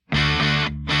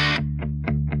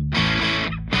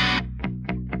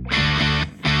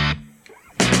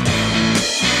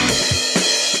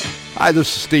Hi,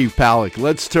 this is Steve Palick.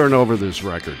 Let's turn over this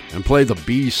record and play the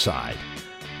B-side.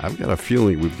 I've got a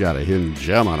feeling we've got a hidden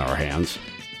gem on our hands.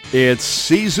 It's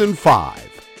Season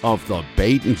 5 of the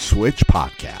Bait and Switch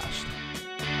Podcast.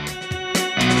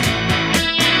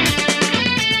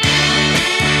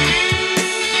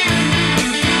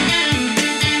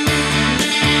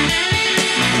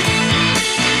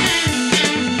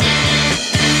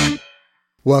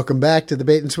 Welcome back to the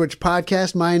Bait and Switch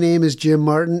Podcast. My name is Jim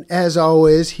Martin. As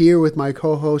always, here with my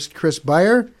co-host Chris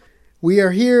Beyer. We are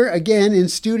here again in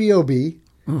Studio B,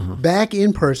 back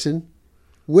in person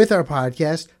with our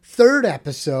podcast. Third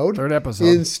episode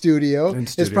in studio.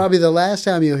 It's probably the last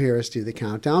time you'll hear us do the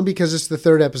countdown because it's the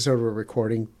third episode we're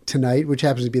recording tonight, which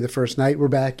happens to be the first night we're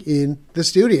back in the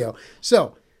studio.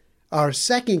 So, our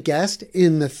second guest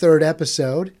in the third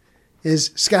episode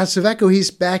is Scott Cveco. He's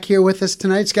back here with us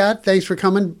tonight. Scott, thanks for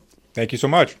coming. Thank you so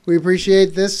much. We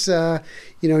appreciate this.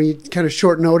 You kind of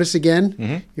short notice again.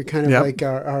 Mm-hmm. You're kind of like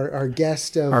our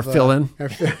guest of our fill-in,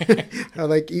 our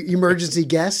like emergency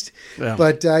guest. Yeah.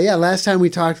 But last time we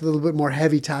talked a little bit more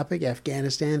heavy topic,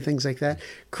 Afghanistan, things like that.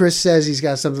 Chris says he's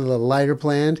got something a little lighter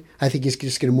planned. I think he's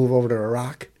just going to move over to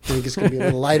Iraq. I think it's going to be a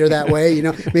little lighter that way.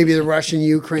 Maybe the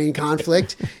Russian-Ukraine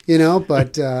conflict.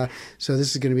 But so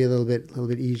this is going to be a little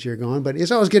bit easier going. But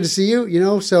it's always good to see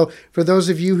you. So for those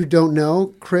of you who don't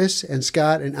know, Chris and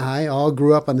Scott and I all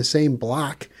grew up on the same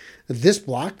block. This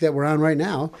block that we're on right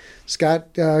now.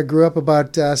 Scott grew up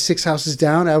about 6 houses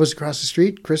down. I was across the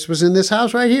street. Chris was in this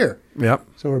house right here. Yep.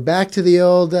 So we're back to the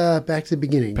old, back to the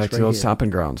beginning. Back to the old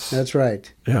stomping grounds. That's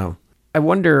right. Yeah. I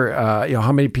wonder,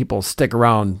 how many people stick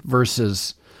around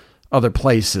versus other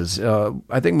places.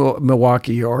 I think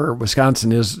Milwaukee or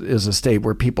Wisconsin is a state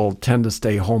where people tend to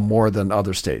stay home more than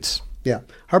other states. Yeah.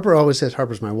 Harper always says,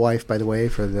 Harper's my wife, by the way,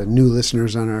 for the new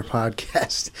listeners on our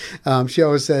podcast. She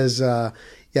always says,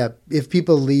 if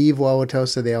people leave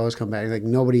Wauwatosa, they always come back. Like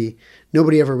nobody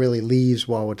ever really leaves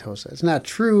Wauwatosa. It's not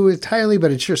true entirely,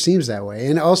 but it sure seems that way.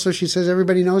 And also she says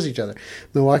everybody knows each other.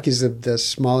 Milwaukee's the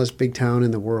smallest big town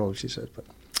in the world, she says. But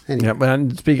anyway. Yeah,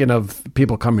 but speaking of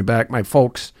people coming back, my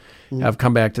folks have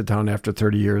come back to town after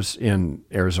 30 years in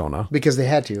Arizona. Because they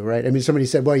had to, right? I mean, somebody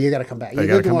said, well, you got to come back. You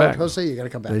got to come back. You got to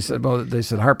come back. They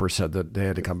said Harper said that they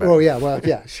had to come back. Oh, yeah. Well,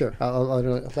 yeah, sure. I'll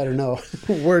let her know.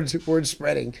 Words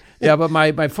spreading. Yeah, but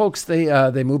my folks,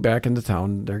 they moved back into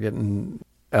town. They're getting,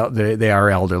 they are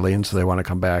elderly, and so they want to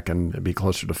come back and be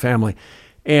closer to family.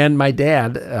 And my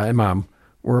dad and mom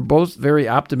were both very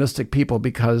optimistic people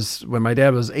because when my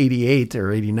dad was 88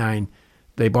 or 89,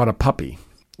 they bought a puppy.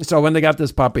 So when they got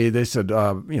this puppy, they said,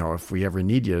 if we ever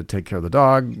need you to take care of the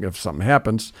dog, if something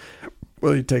happens,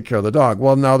 will you take care of the dog?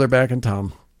 Well, now they're back in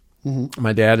town. Mm-hmm.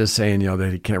 My dad is saying,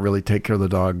 that he can't really take care of the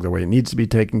dog the way it needs to be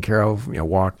taken care of,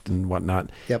 walked and whatnot.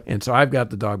 Yep. And so I've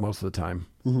got the dog most of the time.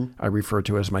 Mm-hmm. I refer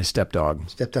to as my stepdog.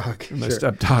 My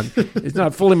stepdog. He's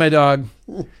not fully my dog,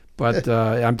 but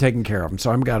I'm taking care of him.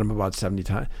 So I've got him about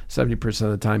 70%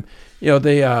 of the time.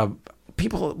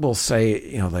 People will say,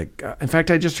 in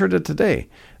fact, I just heard it today.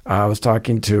 I was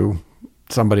talking to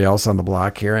somebody else on the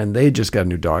block here, and they just got a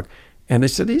new dog. And they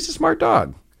said, he's a smart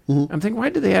dog. Mm-hmm. I'm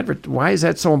thinking, why is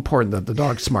that so important that the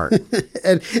dog's smart?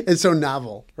 and it's so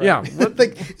novel. Right? Yeah.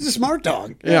 He's a smart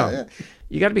dog. Yeah.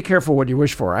 You got to be careful what you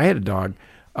wish for. I had a dog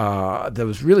that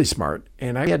was really smart,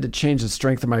 and I had to change the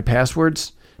strength of my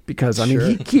passwords because,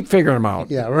 he'd keep figuring them out.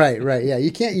 Yeah, right. Yeah,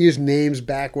 you can't use names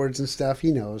backwards and stuff.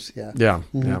 He knows, yeah. Yeah,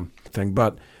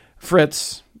 But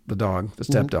Fritz, the dog, the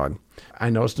stepdog, I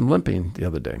noticed him limping the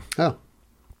other day. Oh.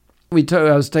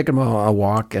 I was taking him a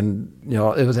walk, and,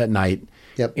 it was at night.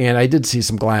 Yep. And I did see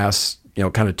some glass,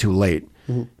 kind of too late.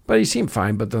 Mm-hmm. But he seemed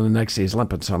fine, but then the next day he's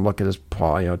limping, so I'm looking at his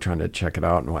paw, trying to check it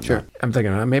out and whatnot. Sure. I'm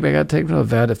thinking, maybe I got to take him to the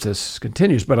vet if this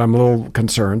continues, but I'm a little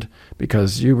concerned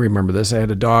because you remember this. I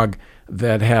had a dog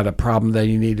that had a problem that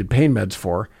he needed pain meds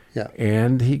for,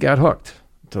 and he got hooked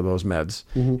to those meds.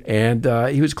 Mm-hmm.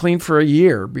 And he was clean for a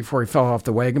year before he fell off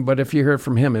the wagon, but if you heard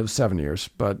from him, it was 7 years,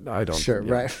 but I don't. Sure,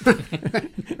 right.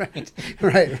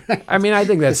 Right. I mean, I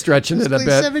think that's stretching it a bit.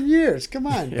 7 years, come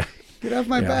on. Yeah. Get off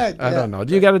my back. I don't know.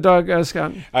 Do you got a dog,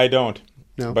 Scott? I don't.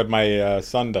 No. But my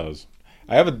son does.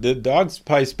 The dogs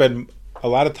probably spend a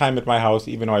lot of time at my house,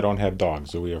 even though I don't have dogs.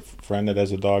 So we have a friend that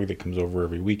has a dog that comes over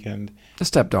every weekend. A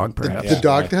stepdog, perhaps. The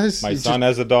dog does? My son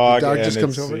has a dog, the dog and just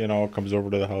comes over? Comes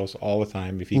over to the house all the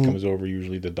time. If he comes over,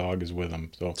 usually the dog is with him.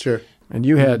 So sure. And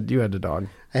you had a dog.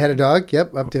 I had a dog,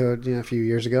 yep, up to a few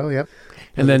years ago, yep.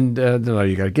 And then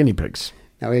you got guinea pigs.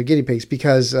 Now we have guinea pigs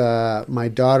because my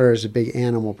daughter is a big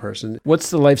animal person.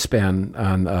 What's the lifespan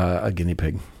on a guinea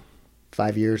pig?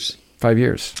 5 years. 5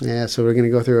 years. Yeah, so we're going to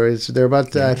go through it. They're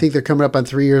about, I think they're coming up on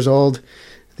 3 years old.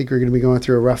 I think we're going to be going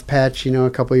through a rough patch, a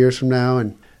couple of years from now.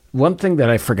 And One thing that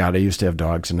I forgot, I used to have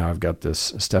dogs, and now I've got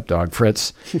this stepdog,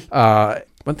 Fritz.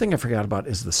 One thing I forgot about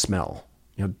is the smell.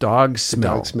 Dogs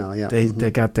smell. Dog smell, yeah.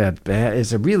 They got that bad.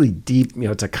 It's a really deep,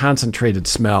 it's a concentrated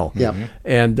smell. Yeah.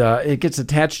 And it gets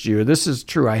attached to you. This is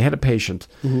true. I had a patient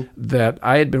that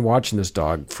I had been watching this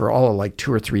dog for all of like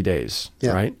 2 or 3 days,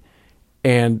 Yeah. right?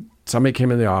 And somebody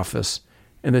came in the office,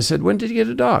 and they said, "When did you get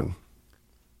a dog?"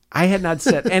 I had not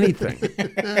said anything.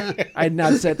 I had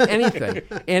not said anything.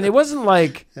 And it wasn't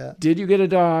like, did you get a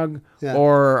dog? Yeah.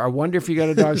 Or I wonder if you got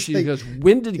a dog. She like- goes,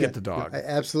 when did you get the dog? I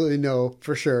absolutely know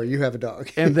for sure you have a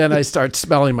dog. And then I start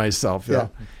smelling myself. Yeah.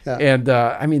 And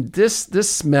I mean, this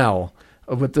smell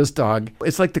with this dog,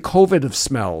 it's like the COVID of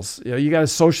smells. You got to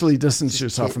socially distance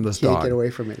yourself from this Can't dog. get away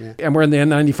from it, yeah. And we're in the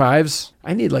N95s.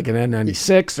 I need like an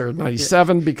N96 or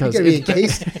 97 because You got to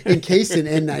be encased in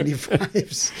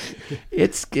N95s.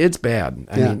 it's bad.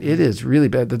 I Yeah. mean, it is really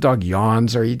bad. The dog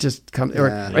yawns, or he just comes, or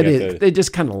Yeah. right, You get they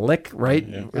just kind of lick, right?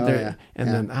 Yeah. Or Oh, they're- yeah. And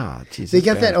Yeah. then, Jesus. They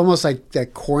got that almost like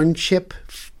that corn chip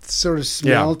sort of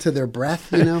smell Yeah. to their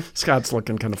breath, Scott's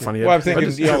looking kind of funny. Well, I'm But thinking,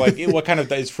 it's- like, what kind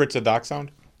of, is Fritz a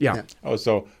dachshund? yeah. Oh,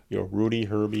 so, Rudy,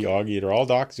 Herbie, Augie, they're all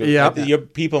dogs? Yeah. Your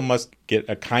people must get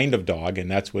a kind of dog, and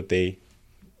that's what they...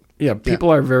 Yeah,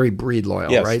 people are very breed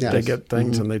loyal, Yes, right? yes. They get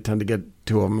things and they tend to get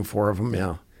 2 of them, 4 of them,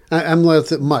 yeah. I'm loyal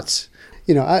to mutts.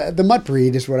 The mutt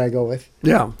breed is what I go with.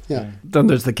 Yeah. Yeah. Then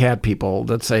there's the cat people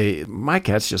that say, my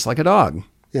cat's just like a dog.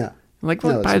 Yeah. I'm like, No,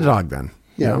 well, it's buy a not. dog then.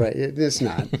 Yeah, You know? right. It's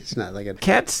not. It's not like a...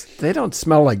 Cats, they don't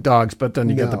smell like dogs, but then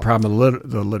you get the No. problem of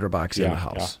the litter box in Yeah, the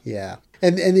house. Yeah.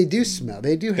 And they do smell.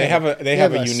 They do They have a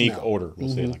unique smell. odor, we'll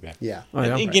say it like that. Yeah. Oh,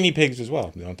 yeah. And guinea pigs as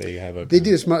well, don't they have a... They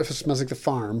do. It smells like the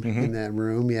farm in that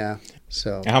room. Yeah.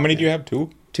 So How many do you have? 2?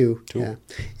 two. Two. Yeah.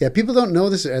 Yeah. People don't know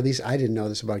this. At least I didn't know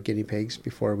this about guinea pigs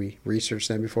before we researched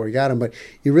them before we got them. But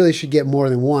you really should get more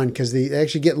than one because they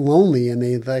actually get lonely and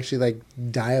they actually like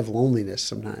die of loneliness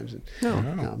sometimes.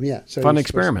 Yeah. So Fun you're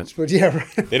experiment. Yeah.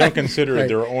 Right. They don't consider Right.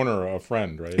 their owner a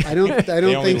friend, right? I don't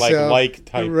They only think like so. like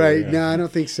type. Right. Yeah. No, I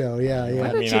don't think so. Yeah. Yeah. I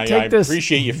don't mean, you I take this-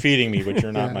 appreciate you feeding me, but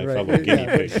you're not Yeah, my right. fellow guinea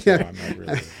Yeah. pig, so I'm not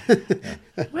really...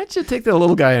 Why don't you take the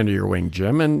little guy under your wing,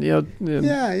 Jim? And, Yeah.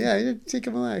 Take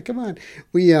them alive. Come on.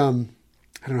 We I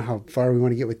don't know how far we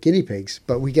want to get with guinea pigs,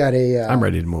 but we got a. I'm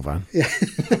ready to move on.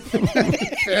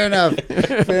 Fair enough.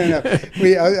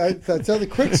 I'll tell the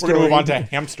quick We're story. going to move on to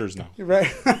hamsters now.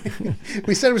 Right.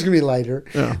 We said it was going to be lighter.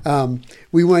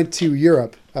 We went to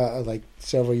Europe like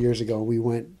several years ago. We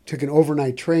took an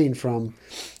overnight train from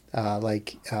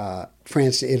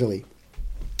France to Italy.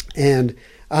 And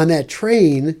on that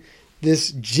train,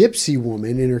 this gypsy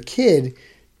woman and her kid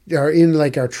are in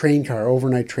like our train car,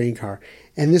 overnight train car.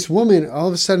 And this woman all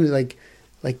of a sudden like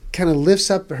kind of lifts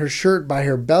up her shirt by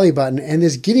her belly button, and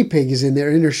this guinea pig is in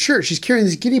there in her shirt. She's carrying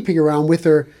this guinea pig around with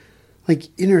her, like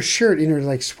in her shirt, in her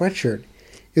like sweatshirt.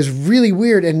 It was really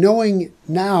weird. And knowing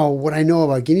now what I know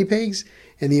about guinea pigs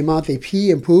and the amount they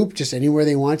pee and poop just anywhere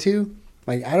they want to,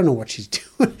 like I don't know what she's doing.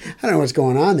 I don't know what's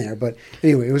going on there. But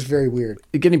anyway, it was very weird.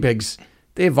 The guinea pigs,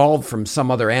 they evolved from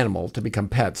some other animal to become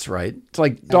pets, right? It's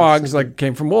like dogs like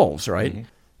came from wolves, right? Mm-hmm.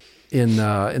 In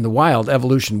the wild,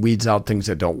 evolution weeds out things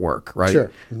that don't work, right? Sure.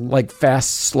 Mm-hmm. Like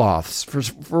fast sloths.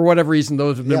 For whatever reason,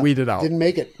 those have been Yeah, weeded out. Didn't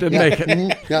make it. Didn't Yeah. make it.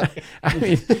 Mhm. Yeah. I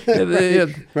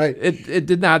mean, Right. It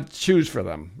did not choose for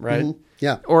them, right?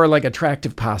 Yeah. Or like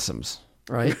attractive possums,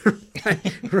 right?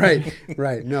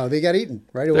 Right. No, they got eaten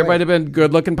right away. There might have been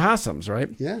good-looking possums, right?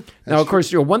 Yeah. Now, of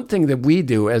course, one thing that we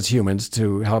do as humans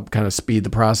to help kind of speed the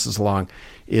process along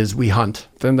is we hunt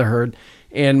within the herd,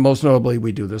 and most notably,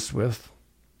 we do this with.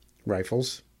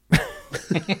 Rifles. I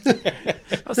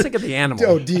was thinking of the animal.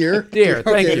 Oh, deer. Deer.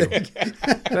 Thank Okay. you.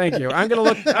 Thank you. I'm gonna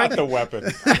look. Not the weapon.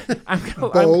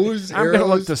 Bows, I'm gonna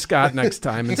look arrows. to Scott next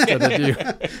time instead of you.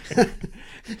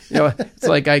 It's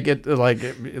like I get I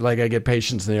get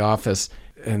patients in the office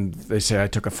and they say I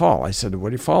took a fall. I said, "What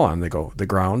did you fall on?" They go, "The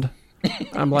ground."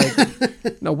 I'm like,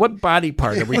 "No, what body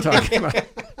part are we talking about?"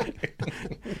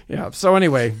 Yeah. So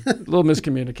anyway, a little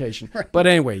miscommunication. But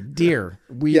anyway, deer.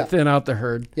 We Yeah. thin out the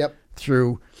herd. Yep.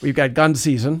 We've got gun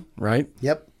season, right?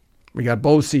 Yep. We got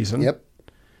bow season. Yep.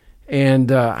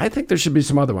 And I think there should be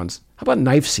some other ones. How about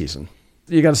knife season?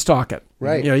 You got to stalk it.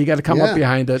 Right. You got to come Yeah, up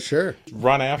behind it. Sure.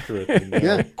 Run after it. And,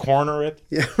 Yeah. Corner it.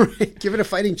 Yeah. Right. Give it a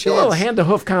fighting A little chance.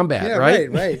 hand-to-hoof combat, Yeah.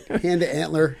 right? Right. Hand to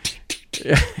antler.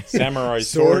 Samurai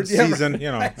sword Yeah, season. right.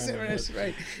 You know. That's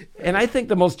right. And I think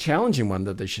the most challenging one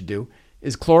that they should do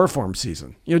is chloroform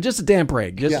season. Just a damp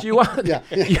rag. Just you want. Yeah.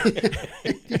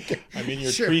 I mean,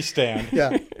 your Sure. tree stand.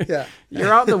 Yeah. Yeah.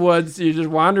 You're out in the woods. You're just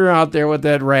wandering out there with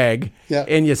that rag, Yeah.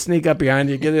 and you sneak up behind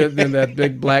you, get it in that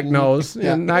big black nose,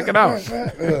 and knock it out.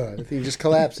 The thing just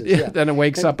collapses. Yeah, Yeah. then it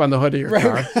wakes up on the hood of your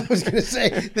car. I was going to say,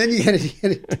 then you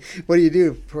gotta, what do you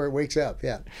do before it wakes up?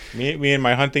 Yeah. Me and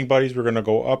my hunting buddies were going to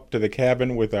go up to the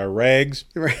cabin with our rags.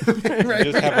 Right.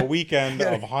 Just have a weekend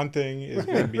of hunting is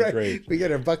going to be Right. great. We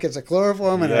get our buckets of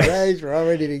chloroform and our rags. We're all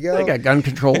ready to go. They got gun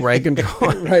control, rag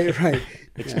control. Right.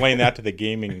 Explain that to the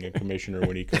gaming commissioner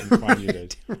when he comes find you guys.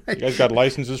 You guys got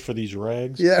licenses for these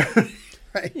rags? Yeah.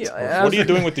 Right. Yeah, What are you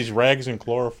doing with these rags and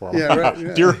chloroform? Yeah, right,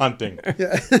 yeah. Deer hunting.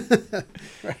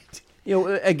 Right.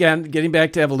 Again, getting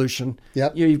back to evolution.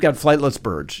 Yep. You've got flightless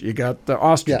birds. You got the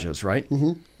ostriches, right?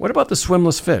 Mm-hmm. What about the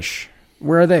swimless fish?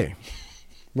 Where are they?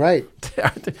 Right.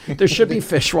 There should be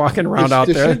fish walking around out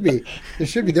there. There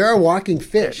should be. There are walking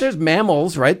fish. There's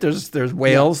mammals, right? There's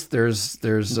whales. There's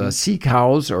sea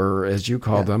cows, or as you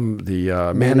call them,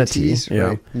 the manatees. Yeah.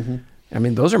 Right. Mm-hmm. I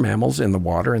mean, those are mammals in the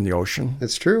water, in the ocean.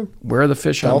 That's true. Where are the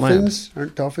fish on land? Dolphins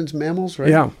aren't dolphins mammals, right?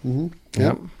 Yeah. Mm-hmm.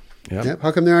 Yep. Yep.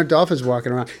 How come there aren't dolphins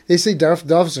walking around? They say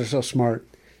dolphins are so smart.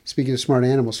 Speaking of smart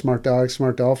animals, smart dogs,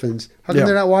 smart dolphins. How come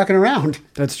they're not walking around?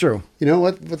 That's true. You know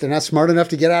what? But they're not smart enough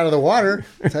to get out of the water.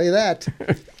 I'll tell you that.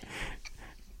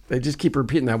 They just keep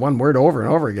repeating that one word over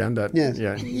and over again. Yes.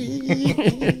 Yeah.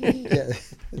 Yeah.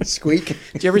 Squeak.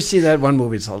 Did you ever see that one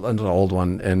movie? It's an old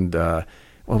one, and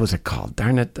what was it called?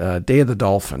 Darn it, Day of the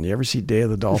Dolphin. You ever see Day of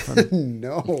the Dolphin?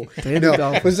 No. Day of the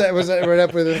Dolphin. Was that right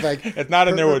up with it, like? It's not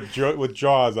in there with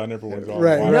Jaws on everyone's all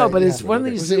Right. water. No, but it's one of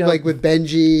these. Was it like with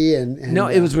Benji and No,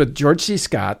 it was with George C.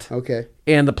 Scott. Okay.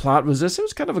 And the plot was this. It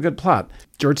was kind of a good plot.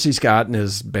 George C. Scott and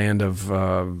his band of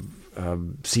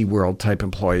SeaWorld type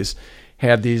employees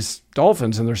had these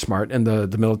dolphins, and they're smart. And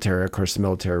the military, of course, the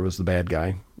military was the bad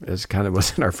guy, as kind of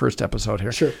was in our first episode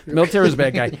here. Sure. The military was the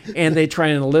bad guy. And they try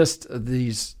and enlist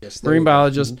these marine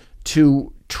biologists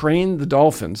to train the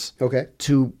dolphins Okay.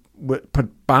 to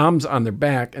put bombs on their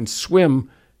back and swim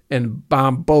and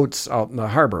bomb boats out in the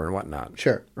harbor and whatnot.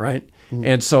 Sure. Right.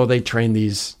 And so they train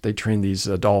these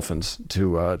dolphins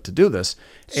to do this.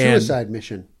 Suicide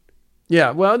mission.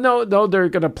 Yeah. Well, no, they're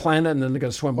going to plan it and then they're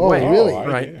going to swim away. really?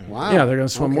 Right. Yeah. Wow. Yeah, they're going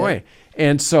to swim away.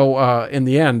 And so in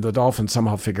the end, the dolphins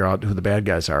somehow figure out who the bad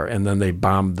guys are, and then they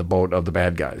bomb the boat of the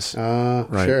bad guys.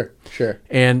 Right. Sure.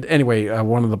 And anyway,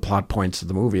 one of the plot points of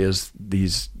the movie is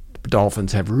these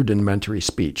dolphins have rudimentary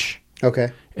speech.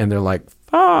 Okay. And they're like,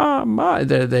 ma.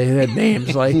 They had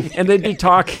names like, and they'd be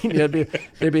talking.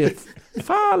 They'd be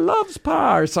Fa loves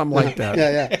Pa or something like that.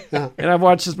 Yeah. And I've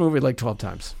watched this movie like 12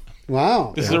 times.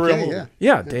 Wow. This is a real movie. Yeah.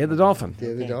 Yeah, Day of the Dolphin.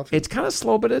 Day of the Dolphin. It's kind of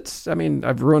slow, but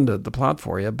I've ruined the plot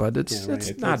for you, but it's not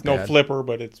It's bad. no flipper,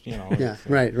 but it's, Yeah.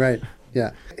 Right.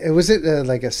 Yeah. Was it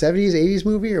like a 70s, 80s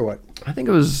movie or what? I think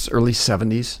it was early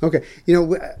 70s. Okay.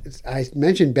 I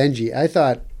mentioned Benji. I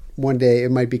thought one day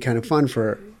it might be kind of fun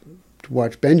to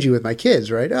watch Benji with my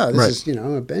kids, right? Oh, this is,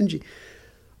 a Benji.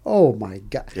 Oh my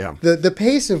God! Yeah. The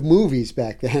pace of movies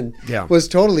back then was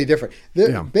totally different.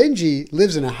 Benji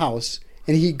lives in a house,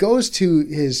 and he goes to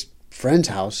his friend's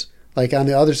house, like on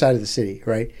the other side of the city,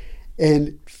 right?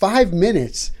 And 5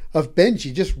 minutes of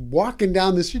Benji just walking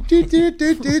down the street, and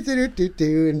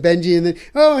Benji, and then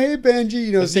hey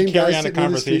Benji, Does same he carry guy on a sitting in the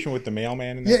conversation street. with the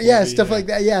mailman? In that Yeah, movie? stuff like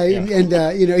that. Yeah, and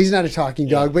he's not a talking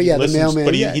dog, but he the listens, mailman.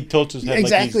 But yeah. he tilts his head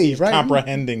exactly, like he's right.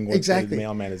 comprehending what the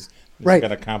mailman is. He's Right.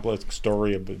 got a complex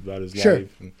story about his Sure.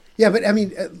 life. And, Yeah, but I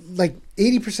mean, like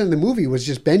 80% of the movie was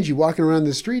just Benji walking around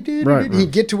the street. Right. He'd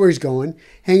get to where he's going,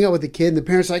 hang out with the kid, and the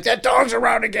parents are like, that dog's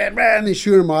around again, man. And they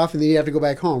shoot him off, and then you have to go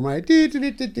back home, right?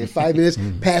 5 minutes,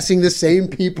 passing the same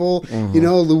people,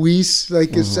 Luis,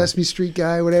 like a Sesame Street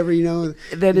guy, whatever,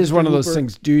 That is one of those Hooper.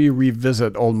 things. Do you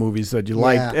revisit old movies that you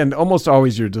liked? And almost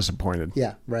always you're disappointed.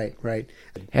 Yeah, right.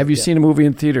 Have you seen a movie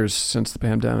in theaters since the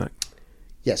pandemic?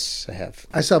 Yes, I have.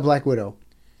 I saw Black Widow,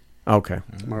 Okay.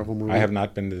 Marvel movie. I have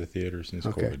not been to the theater since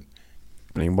COVID.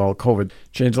 I mean, well, COVID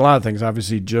changed a lot of things.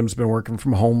 Obviously, Jim's been working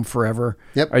from home forever.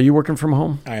 Yep. Are you working from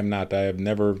home? I am not. I have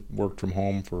never worked from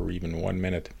home for even 1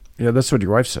 minute. Yeah, that's what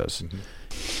your wife says.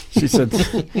 She said,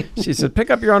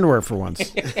 pick up your underwear for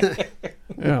once.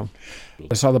 Yeah.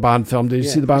 I saw the Bond film. Did you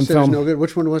see the Bond So it was film? no good.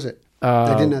 Which one was it?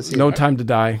 I did not see No it. Time to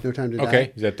Die. No Time to Die.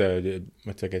 Okay. Is that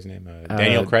what's that guy's name?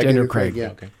 Daniel Craig? Daniel Craig. Yeah.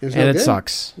 Okay. It was And no it good?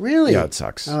 sucks. Really? Yeah, it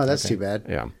sucks. Oh, that's too bad.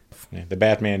 Yeah. Yeah, the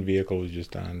Batman vehicle was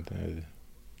just on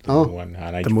The Oh. new one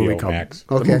on HBO The movie called Max.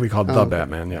 the Okay. movie called Oh, The okay.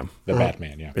 Batman. Yeah. The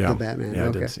Batman, yeah. Yeah. The Batman, Yeah, I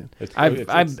okay. didn't see it.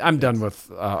 It's- I'm done with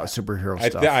superhero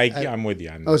stuff. I'm with you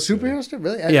on Oh, this. superhero stuff?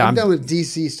 Really? Yeah, I'm I'm- done with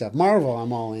DC stuff. Marvel,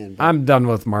 I'm all in. but- I'm done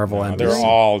with Marvel and They're DC.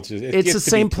 all just. It It's gets the to be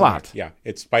same too plot. much. Yeah,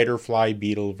 it's Spider-Fly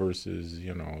Beetle versus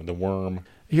the Worm.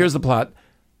 Here's the plot.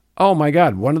 Oh my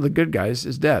God, one of the good guys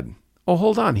is dead. Oh,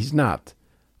 hold on, he's not.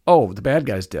 Oh, the bad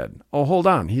guy's dead. Oh, hold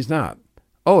on, he's not.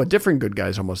 Oh, a different good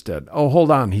guy's almost dead. Oh,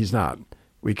 hold on, he's not.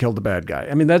 We killed the bad guy.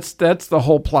 I mean, that's the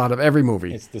whole plot of every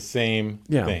movie. It's the same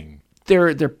Yeah. thing.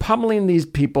 They're pummeling these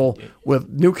people with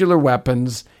nuclear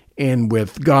weapons and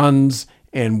with guns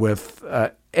and with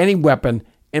any weapon.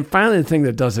 And finally, the thing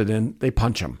that does it they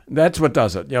punch him. That's what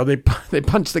does it. They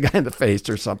punch the guy in the face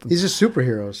or something. These are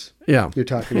superheroes Yeah, you're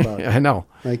talking about. I know.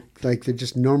 Like they're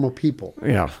just normal people.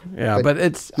 Yeah, but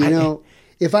it's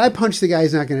If I punch the guy,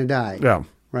 he's not going to die. Yeah,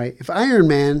 Right? If Iron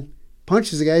Man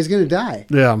punches the guy, he's going to die.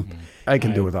 yeah. I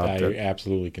can do without I that.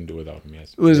 absolutely can do without them.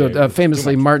 Yes. It was It's too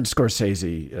famously much. Martin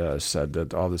Scorsese said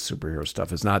that all the superhero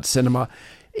stuff is not cinema.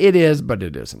 It is, but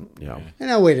it isn't. And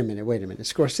now, wait a minute.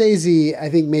 Scorsese, I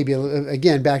think maybe,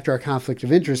 again, back to our conflict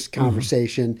of interest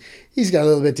conversation, he's got a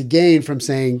little bit to gain from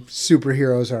saying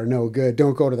superheroes are no good.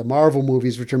 Don't go to the Marvel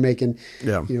movies, which are making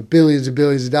billions and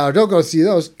billions of dollars. Don't go see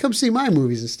those. Come see my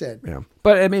movies instead. Yeah.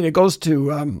 But, I mean, it goes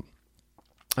to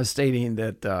stating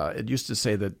that it used to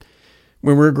say that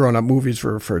when we were growing up, movies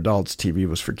were for adults, TV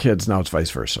was for kids. Now it's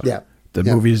vice versa. Yeah. The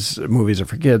Yeah. movies are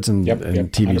for kids and Yep,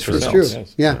 TV's for 100%. It's adults. true.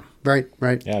 Yes. Yeah.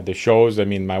 Right. Yeah, the shows. I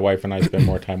mean, my wife and I spend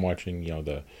more time watching,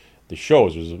 the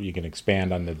shows. You can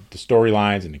expand on the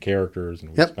storylines and the characters,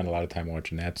 and we Yep. spend a lot of time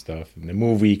watching that stuff. And the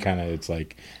movie, kind of, it's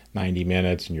like 90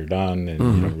 minutes and you're done, and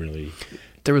you don't really.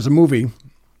 There was a movie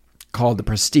called The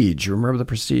Prestige. You remember The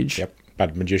Prestige? Yep,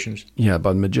 about magicians. Yeah,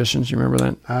 about magicians. You remember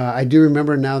that? I do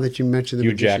remember now that you mentioned the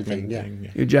Hugh magician Jackman. thing. Yeah. Thing,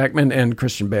 yeah. Hugh Jackman and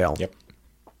Christian Bale. Yep.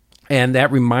 And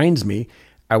that reminds me,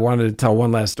 I wanted to tell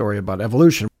one last story about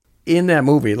evolution. In that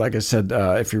movie, like I said,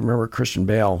 if you remember Christian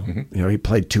Bale, he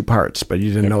played two parts, but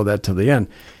you didn't know that till the end.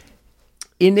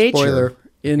 In nature, Spoiler.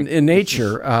 in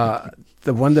nature,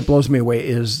 the one that blows me away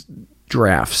is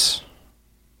giraffes.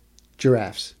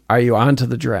 Giraffes. Are you on to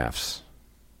the giraffes?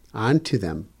 Onto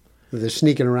them. They're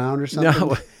sneaking around or something?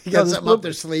 No. You got this something blew- up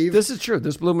their sleeve? This is true.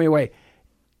 This blew me away.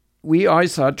 We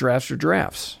always thought giraffes were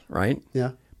giraffes, right?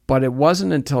 Yeah. But it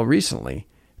wasn't until recently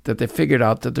that they figured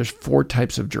out that there's 4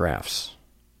 types of giraffes.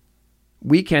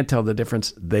 We can't tell the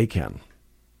difference. They can.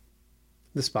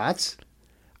 The spots?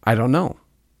 I don't know.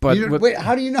 But You don't- wait,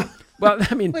 how do you know? well,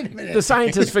 I mean, Wait a minute. the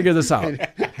scientists figure this out.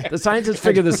 The scientists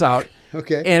figure this out.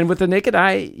 Okay. And with the naked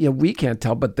eye, we can't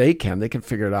tell, but they can. They can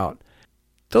figure it out.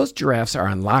 Those giraffes are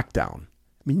on lockdown.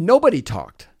 I mean, nobody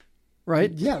talked,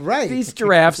 right? Yeah, right. These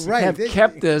giraffes Right. have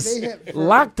kept this they have-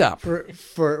 locked up.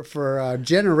 For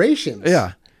generations.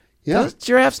 Yeah. Yeah. Those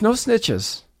giraffes, no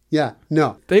snitches. Yeah.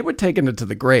 No. They were taking it to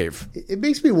the grave. It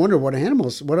makes me wonder what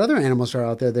other animals are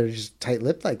out there that are just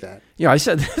tight-lipped like that. I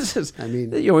said, this is, I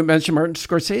mean- we mentioned Martin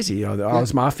Scorsese, all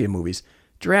his mafia movies.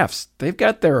 Giraffes, they've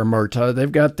got their omerta,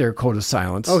 they've got their code of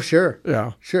silence. Oh, sure.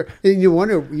 Yeah. Sure. And you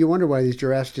wonder why these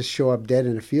giraffes just show up dead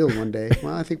in a field one day.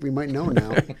 Well, I think we might know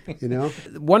now,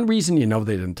 One reason they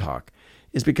didn't talk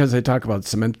is because they talk about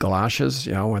cement galoshes,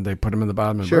 when they put them in the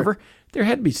bottom of the Sure. river, their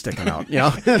head be sticking out,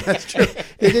 That's true.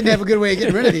 They didn't have a good way of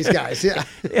getting rid of these guys. Yeah.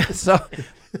 Yeah, so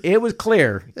it was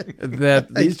clear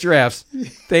that these giraffes,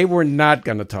 they were not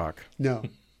going to talk. No.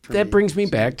 That brings me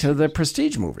back to the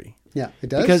Prestige movie. Yeah, it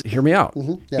does. Because, hear me out.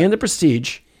 Yeah. In the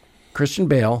Prestige, Christian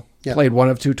Bale Yeah. played one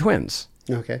of 2 twins.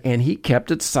 Okay. And he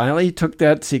kept it silent. He took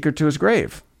that secret to his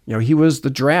grave. He was the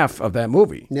giraffe of that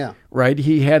movie. Yeah. Right?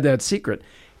 He had that secret.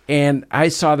 And I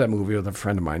saw that movie with a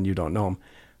friend of mine. You don't know him.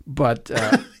 But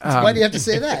Why do you have to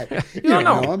say that? you don't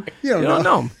know him. You don't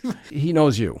know him. He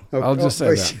knows you. I'll just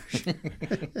say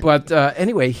that. But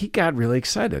anyway, he got really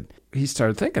excited. He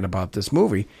started thinking about this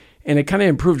movie. And it kind of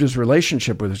improved his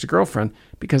relationship with his girlfriend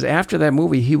because after that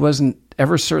movie, he wasn't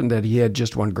ever certain that he had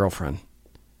just one girlfriend.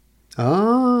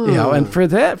 Oh. And for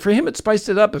him, it spiced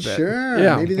it up a bit. Sure.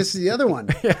 Yeah. Maybe this is the other one.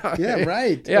 Yeah,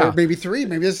 right. Yeah. Or maybe 3.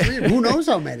 Maybe it's 3. Who knows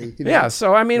how many? Yeah.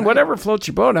 So, I mean, whatever floats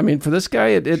your boat. I mean, for this guy,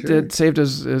 it saved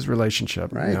his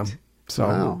relationship. Right. So,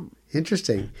 Wow.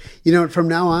 Interesting. From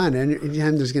now on,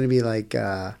 anytime there's going to be like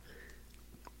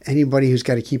anybody who's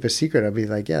got to keep a secret, I'll be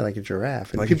like, yeah, like a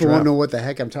giraffe. And Like a people won't giraffe. know what the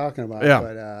heck I'm talking about. Yeah.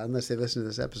 But unless they listen to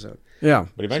this episode. yeah.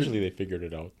 But eventually they figured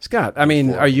it out. Scott, I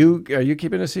mean, are you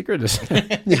keeping a secret?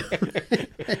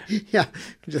 Yeah.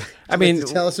 Would you I mean, like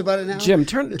to tell us about it now? Jim,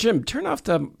 turn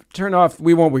off.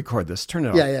 We won't record this. Turn it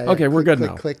off. Yeah. Okay, we're good click,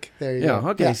 now. Click. There you Yeah. go.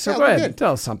 Okay. So yeah, go we're ahead. good.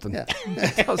 Tell us something. Yeah.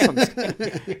 Tell us something.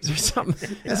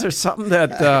 Is there something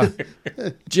that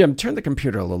Jim, turn the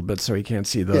computer a little bit so he can't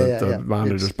see the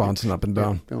monitors bouncing up and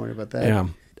down. Don't worry about that. Yeah.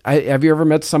 Have you ever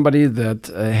met somebody that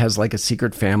has like a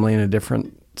secret family in a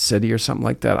different city or something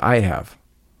like that? I have.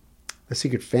 A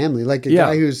secret family, like a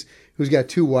guy who's got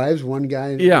two wives, one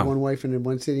guy, one wife in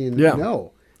one city, and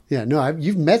no.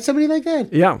 You've met somebody like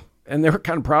that? Yeah, and they were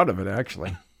kind of proud of it,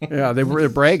 actually. Yeah, they were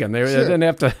bragging. They didn't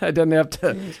have to. I didn't have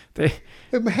to.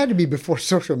 It had to be before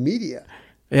social media.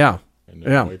 Yeah, And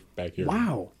then wife back here.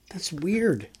 Wow, that's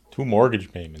weird. 2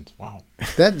 mortgage payments. Wow.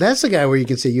 That's the guy where you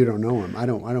can say you don't know him. I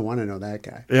don't want to know that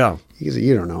guy. Yeah, You can say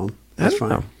you don't know him. That's fine.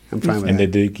 know. I'm fine with And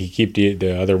that. did he keep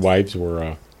the other wives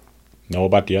were know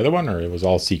about the other one, or it was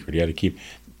all secret? He had to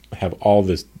have all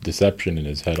this deception in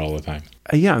his head all the time.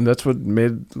 yeah, and that's what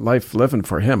made life living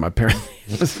for him. Apparently,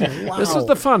 this is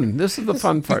the fun. This is the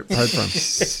fun part for him.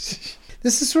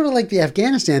 This is sort of like the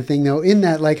Afghanistan thing, though. In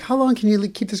that, like, how long can you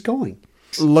keep this going?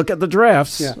 Look at the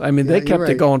giraffes. Yeah. I mean, Yeah, they you're kept right.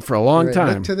 it going for a long Right.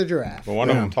 time. Look to the giraffe. But one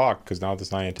of them talked because now the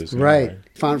scientists know, Right.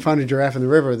 Found a giraffe in the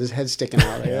river with his head sticking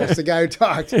out. That's the guy who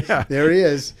talked. Yeah. There he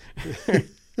is.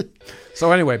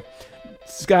 So anyway,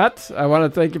 Scott, I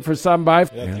want to thank you for stopping by.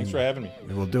 Yeah, thanks for having me.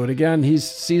 We'll do it again. He's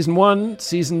season 1,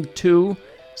 season 2,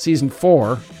 season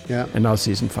 4, Yeah. and now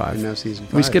season 5. And now season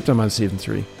 5. We skipped him on season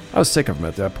 3. I was sick of him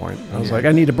at that point. I was like,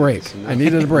 I need a break. I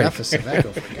needed a break. Enough of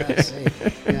Saveco, for God's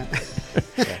sake. Yeah.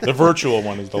 The virtual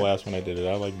one is the last one I did.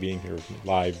 I like being here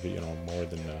live, more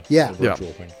than the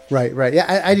virtual thing. Right.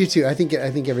 Yeah, I do too. I think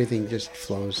everything just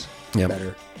flows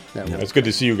better that way. It's good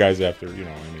to see you guys after,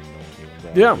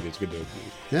 Yeah. It's good to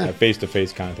Yeah. have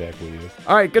face-to-face contact with you.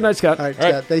 All right. Good night, Scott. All right, All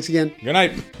right. Scott, thanks again. Good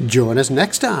night. Join us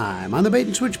next time on the Bait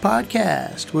and Switch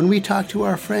podcast when we talk to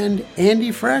our friend Andy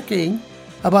Fracking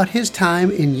about his time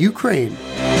in Ukraine.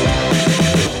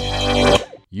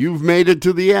 You've made it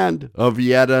to the end of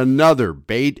yet another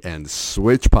Bait and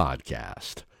Switch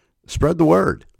podcast. Spread the word.